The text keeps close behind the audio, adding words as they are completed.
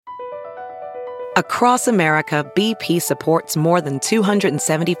Across America, BP supports more than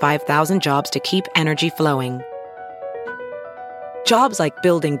 275,000 jobs to keep energy flowing. Jobs like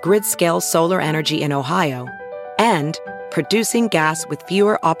building grid-scale solar energy in Ohio and producing gas with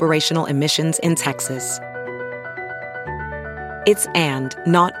fewer operational emissions in Texas. It's and,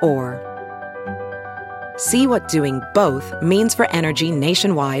 not or. See what doing both means for energy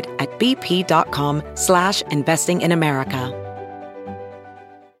nationwide at bp.com/investing in America.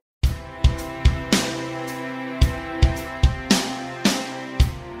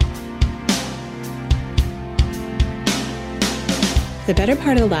 The better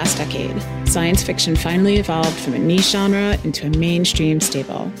part of the last decade, science fiction finally evolved from a niche genre into a mainstream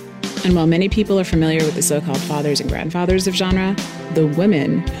staple. And while many people are familiar with the so-called fathers and grandfathers of genre, the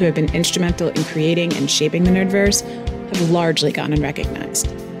women who have been instrumental in creating and shaping the nerdverse have largely gone unrecognized.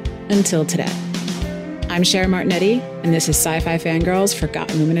 Until today. I'm Sharon Martinetti, and this is Sci-Fi Fangirls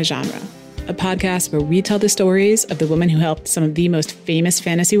Forgotten Women of Genre, a podcast where we tell the stories of the women who helped some of the most famous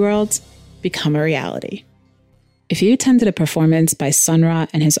fantasy worlds become a reality. If you attended a performance by Sun Ra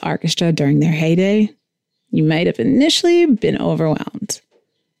and his orchestra during their heyday, you might have initially been overwhelmed.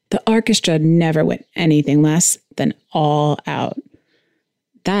 The orchestra never went anything less than all out.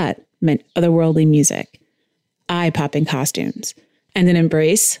 That meant otherworldly music, eye-popping costumes, and an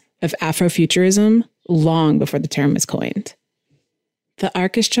embrace of Afrofuturism long before the term was coined. The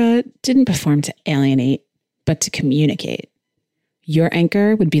orchestra didn't perform to alienate, but to communicate. Your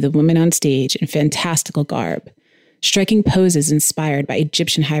anchor would be the woman on stage in fantastical garb, striking poses inspired by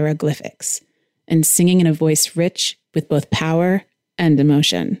Egyptian hieroglyphics, and singing in a voice rich with both power and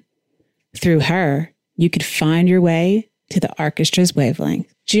emotion. Through her, you could find your way to the orchestra's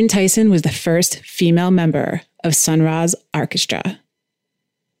wavelength. June Tyson was the first female member of Sun Ra's orchestra,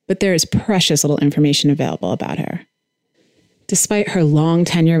 but there is precious little information available about her. Despite her long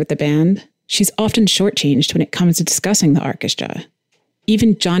tenure with the band, she's often shortchanged when it comes to discussing the orchestra.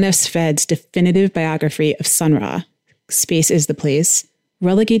 Even John F. Sved's definitive biography of Sun Ra, Space is the Place,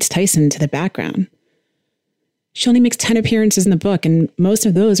 relegates Tyson to the background. She only makes 10 appearances in the book, and most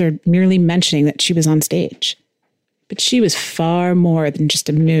of those are merely mentioning that she was on stage. But she was far more than just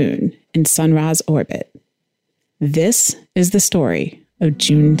a moon in Sun Ra's orbit. This is the story of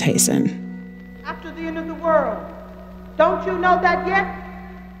June Tyson. After the end of the world. Don't you know that yet?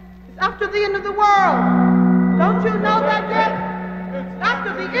 It's after the end of the world. Don't you know that yet? It's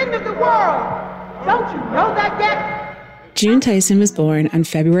after the end of the world. Don't you know that yet? June Tyson was born on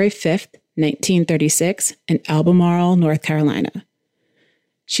February 5th, 1936, in Albemarle, North Carolina.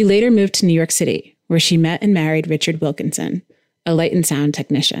 She later moved to New York City, where she met and married Richard Wilkinson, a light and sound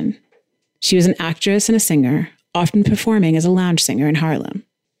technician. She was an actress and a singer, often performing as a lounge singer in Harlem.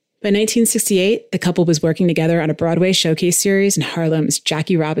 By 1968, the couple was working together on a Broadway showcase series in Harlem's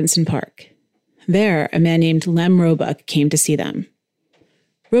Jackie Robinson Park. There, a man named Lem Roebuck came to see them.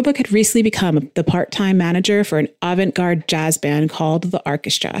 Roebuck had recently become the part-time manager for an avant-garde jazz band called the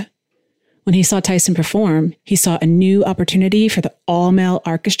Orchestra. When he saw Tyson perform, he saw a new opportunity for the all-male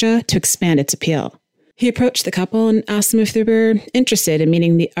orchestra to expand its appeal. He approached the couple and asked them if they were interested in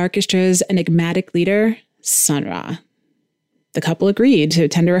meeting the orchestra's enigmatic leader, Sun Ra. The couple agreed to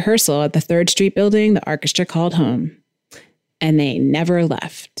attend a rehearsal at the 3rd Street building the orchestra called home. And they never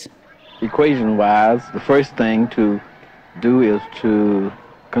left. Equation-wise, the first thing to do is to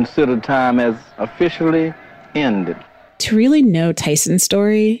consider time as officially ended. To really know Tyson's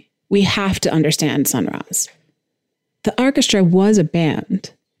story, we have to understand Sun Ra's. The orchestra was a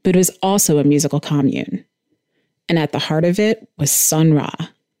band, but it was also a musical commune. And at the heart of it was Sun Ra,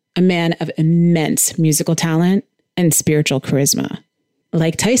 a man of immense musical talent and spiritual charisma.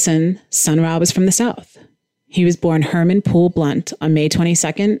 Like Tyson, Sun Ra was from the South. He was born Herman Poole Blunt on May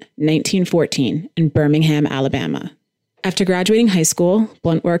 22nd, 1914, in Birmingham, Alabama. After graduating high school,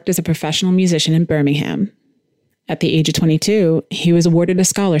 Blunt worked as a professional musician in Birmingham. At the age of 22, he was awarded a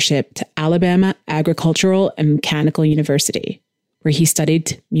scholarship to Alabama Agricultural and Mechanical University, where he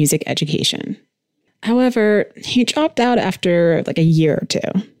studied music education. However, he dropped out after a year or two.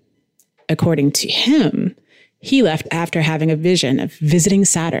 According to him, he left after having a vision of visiting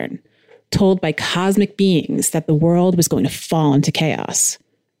Saturn, told by cosmic beings that the world was going to fall into chaos.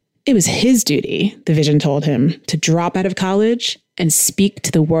 It was his duty, the vision told him, to drop out of college and speak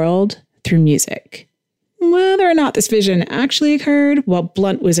to the world through music. Whether or not this vision actually occurred while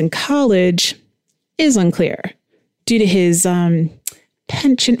Blunt was in college is unclear, due to his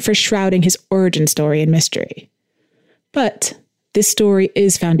penchant for shrouding his origin story in mystery. But this story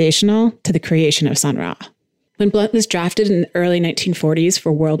is foundational to the creation of Sun Ra. When Blunt was drafted in the early 1940s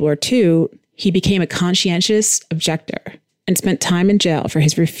for World War II, he became a conscientious objector and spent time in jail for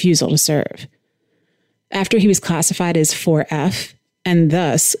his refusal to serve. After he was classified as 4F, and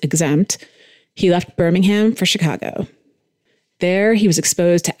thus exempt, he left Birmingham for Chicago. There, he was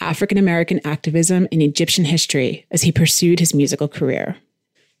exposed to African-American activism in Egyptian history as he pursued his musical career.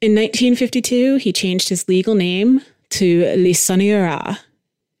 In 1952, he changed his legal name to Lisaniara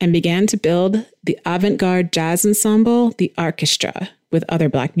and began to build the avant-garde jazz ensemble, the Orchestra, with other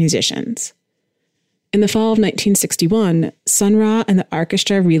Black musicians. In the fall of 1961, Sun Ra and the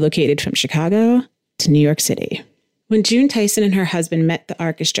Orchestra relocated from Chicago to New York City. When June Tyson and her husband met the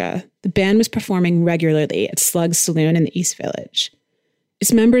Orchestra, the band was performing regularly at Slug's Saloon in the East Village.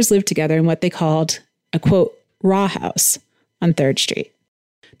 Its members lived together in what they called a, quote, raw house on 3rd Street.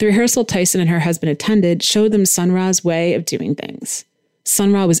 The rehearsal Tyson and her husband attended showed them Sun Ra's way of doing things.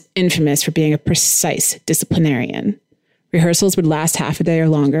 Sun Ra was infamous for being a precise disciplinarian. Rehearsals would last half a day or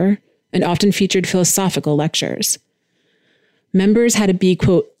longer and often featured philosophical lectures. Members had to be,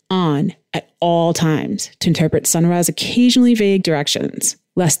 quote, on at all times to interpret Sun Ra's occasionally vague directions,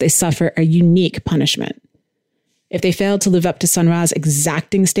 lest they suffer a unique punishment. If they failed to live up to Sun Ra's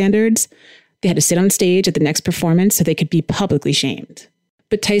exacting standards, they had to sit on stage at the next performance so they could be publicly shamed.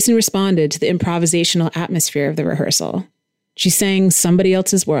 But Tyson responded to the improvisational atmosphere of the rehearsal. She sang Somebody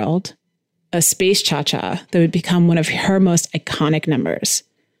Else's World, a space cha-cha that would become one of her most iconic numbers.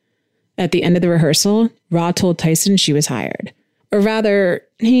 At the end of the rehearsal, Ra told Tyson she was hired. Or rather,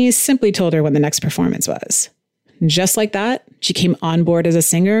 he simply told her when the next performance was. Just like that, she came on board as a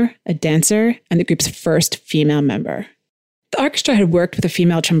singer, a dancer, and the group's first female member. The orchestra had worked with a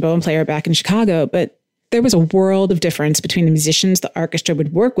female trombone player back in Chicago, but there was a world of difference between the musicians the orchestra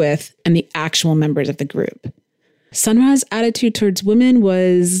would work with and the actual members of the group. Sun Ra's attitude towards women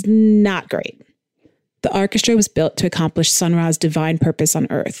was not great. The orchestra was built to accomplish Sun Ra's divine purpose on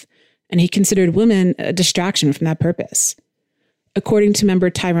Earth, and he considered women a distraction from that purpose. According to member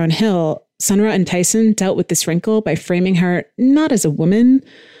Tyrone Hill, Sun Ra and Tyson dealt with this wrinkle by framing her not as a woman,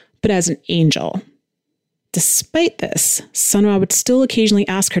 but as an angel. Despite this, Sun Ra would still occasionally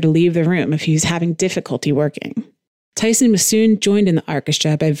ask her to leave the room if he was having difficulty working. Tyson was soon joined in the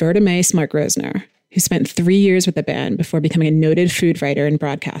orchestra by Verda Mae Smart-Grosvenor, who spent 3 years with the band before becoming a noted food writer and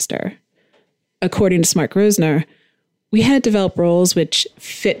broadcaster. According to Smart-Grosvenor, we had to develop roles which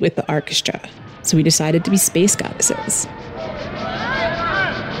fit with the orchestra, so we decided to be space goddesses.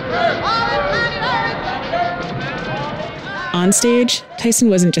 On stage, Tyson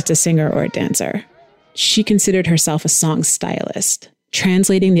wasn't just a singer or a dancer. She considered herself a song stylist,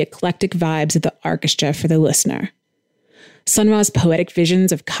 translating the eclectic vibes of the orchestra for the listener. Sun Ra's poetic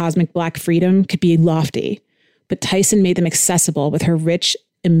visions of cosmic Black freedom could be lofty, but Tyson made them accessible with her rich,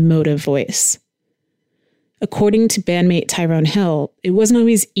 emotive voice. According to bandmate Tyrone Hill, it wasn't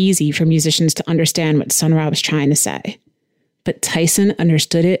always easy for musicians to understand what Sun Ra was trying to say, but Tyson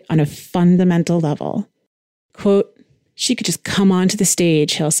understood it on a fundamental level. Quote, she could just come onto the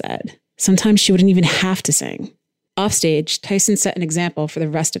stage, Hill said. Sometimes she wouldn't even have to sing. Offstage, Tyson set an example for the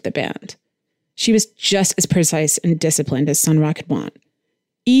rest of the band. She was just as precise and disciplined as Sun Ra could want,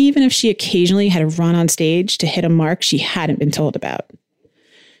 even if she occasionally had to run on stage to hit a mark she hadn't been told about.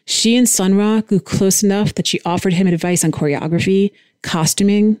 She and Sun Ra grew close enough that she offered him advice on choreography,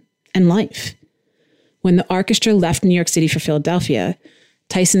 costuming, and life. When the orchestra left New York City for Philadelphia,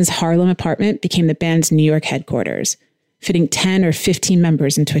 Tyson's Harlem apartment became the band's New York headquarters, fitting 10 or 15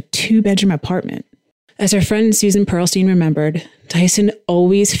 members into a 2-bedroom apartment. As her friend Susan Pearlstein remembered, Tyson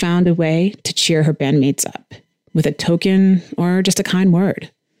always found a way to cheer her bandmates up, with a token or just a kind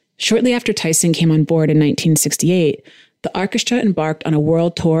word. Shortly after Tyson came on board in 1968, the orchestra embarked on a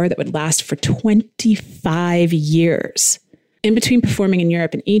world tour that would last for 25 years. In between performing in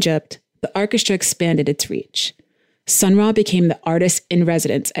Europe and Egypt, the orchestra expanded its reach. Sun Ra became the artist in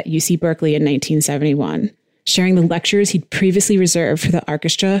residence at UC Berkeley in 1971, sharing the lectures he'd previously reserved for the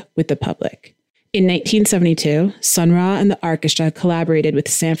orchestra with the public. In 1972, Sun Ra and the orchestra collaborated with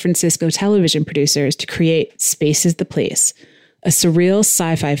San Francisco television producers to create Space is the Place, a surreal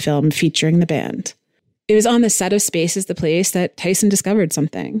sci-fi film featuring the band. It was on the set of Space is the Place that Tyson discovered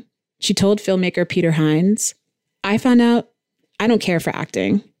something. She told filmmaker Peter Hines, I found out I don't care for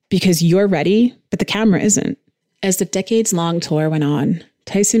acting because you're ready, but the camera isn't. As the decades-long tour went on,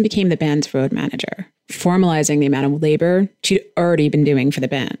 Tyson became the band's road manager, formalizing the amount of labor she'd already been doing for the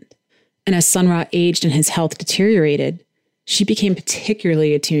band. And as Sun Ra aged and his health deteriorated, she became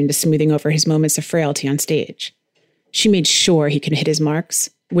particularly attuned to smoothing over his moments of frailty on stage. She made sure he could hit his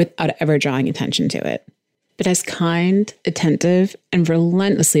marks without ever drawing attention to it. But as kind, attentive, and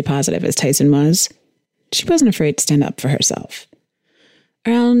relentlessly positive as Tyson was, she wasn't afraid to stand up for herself.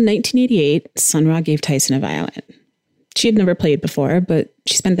 Around 1988, Sun Ra gave Tyson a violin. She had never played before, but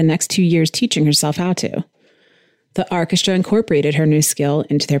she spent the next 2 years teaching herself how to. The orchestra incorporated her new skill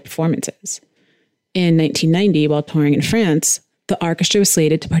into their performances. In 1990, while touring in France, the orchestra was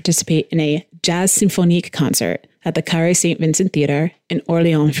slated to participate in a jazz symphonique concert at the Carré St. Vincent Theatre in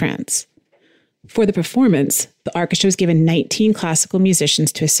Orléans, France. For the performance, the orchestra was given 19 classical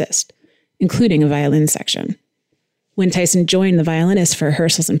musicians to assist, including a violin section. When Tyson joined the violinist for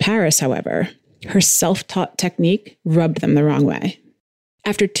rehearsals in Paris, however, her self-taught technique rubbed them the wrong way.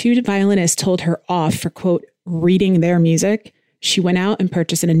 After 2 violinists told her off for, quote, reading their music, she went out and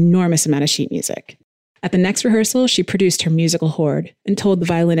purchased an enormous amount of sheet music. At the next rehearsal, she produced her musical hoard and told the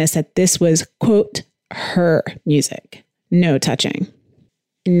violinist that this was, quote, her music. No touching.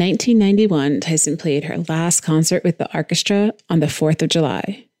 In 1991, Tyson played her last concert with the orchestra on the 4th of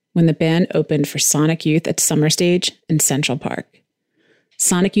July, when the band opened for Sonic Youth at Summer Stage in Central Park.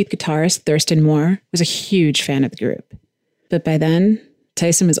 Sonic Youth guitarist Thurston Moore was a huge fan of the group. But by then,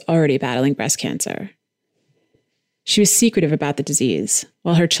 Tyson was already battling breast cancer. She was secretive about the disease.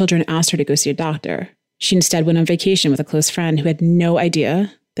 While her children asked her to go see a doctor, she instead went on vacation with a close friend who had no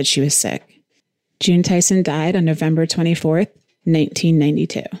idea that she was sick. June Tyson died on November 24th,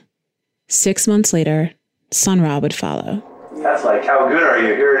 1992. 6 months later, Sun Ra would follow. That's like, how good are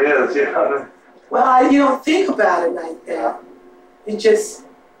you? Here it is, you know. Well, you don't think about it like that. It just,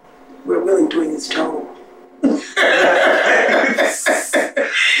 we're really doing his tone.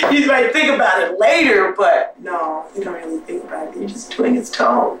 You might think about it later, but no, you don't really think about it. You're just doing his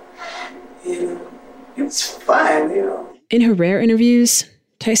tone. You know, it was fun, you know. In her rare interviews,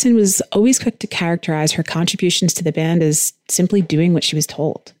 Tyson was always quick to characterize her contributions to the band as simply doing what she was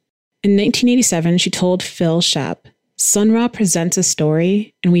told. In 1987, she told Phil Shep, Sun Ra presents a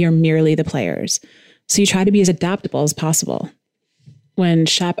story, and we are merely the players, so you try to be as adaptable as possible. When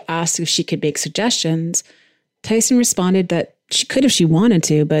Shep asked if she could make suggestions, Tyson responded that she could if she wanted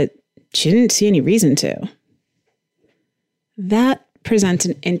to, but she didn't see any reason to. That presents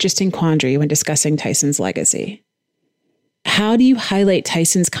an interesting quandary when discussing Tyson's legacy. How do you highlight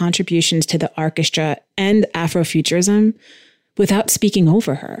Tyson's contributions to the orchestra and Afrofuturism without speaking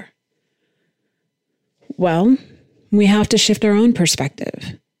over her? Well, we have to shift our own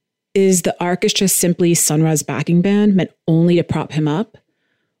perspective. Is the orchestra simply Sun Ra's backing band meant only to prop him up?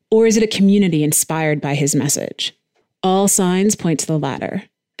 Or is it a community inspired by his message? All signs point to the latter,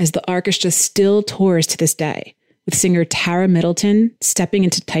 as the orchestra still tours to this day, with singer Tara Middleton stepping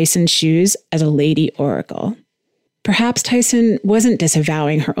into Tyson's shoes as a lady oracle. Perhaps Tyson wasn't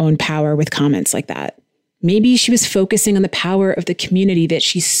disavowing her own power with comments like that. Maybe she was focusing on the power of the community that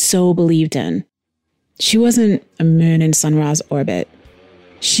she so believed in. She wasn't a moon in Sun Ra's orbit.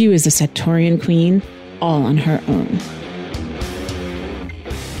 She was the Saturnian queen, all on her own.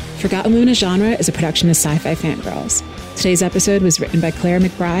 Forgotten Women of Genre is a production of Sci-Fi Fangirls. Today's episode was written by Claire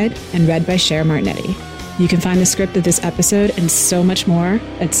McBride and read by Cher Martinetti. You can find the script of this episode and so much more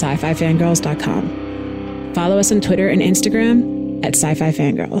at sci-fifangirls.com. Follow us on Twitter and Instagram at Sci-Fi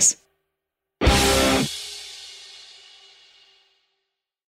Fangirls.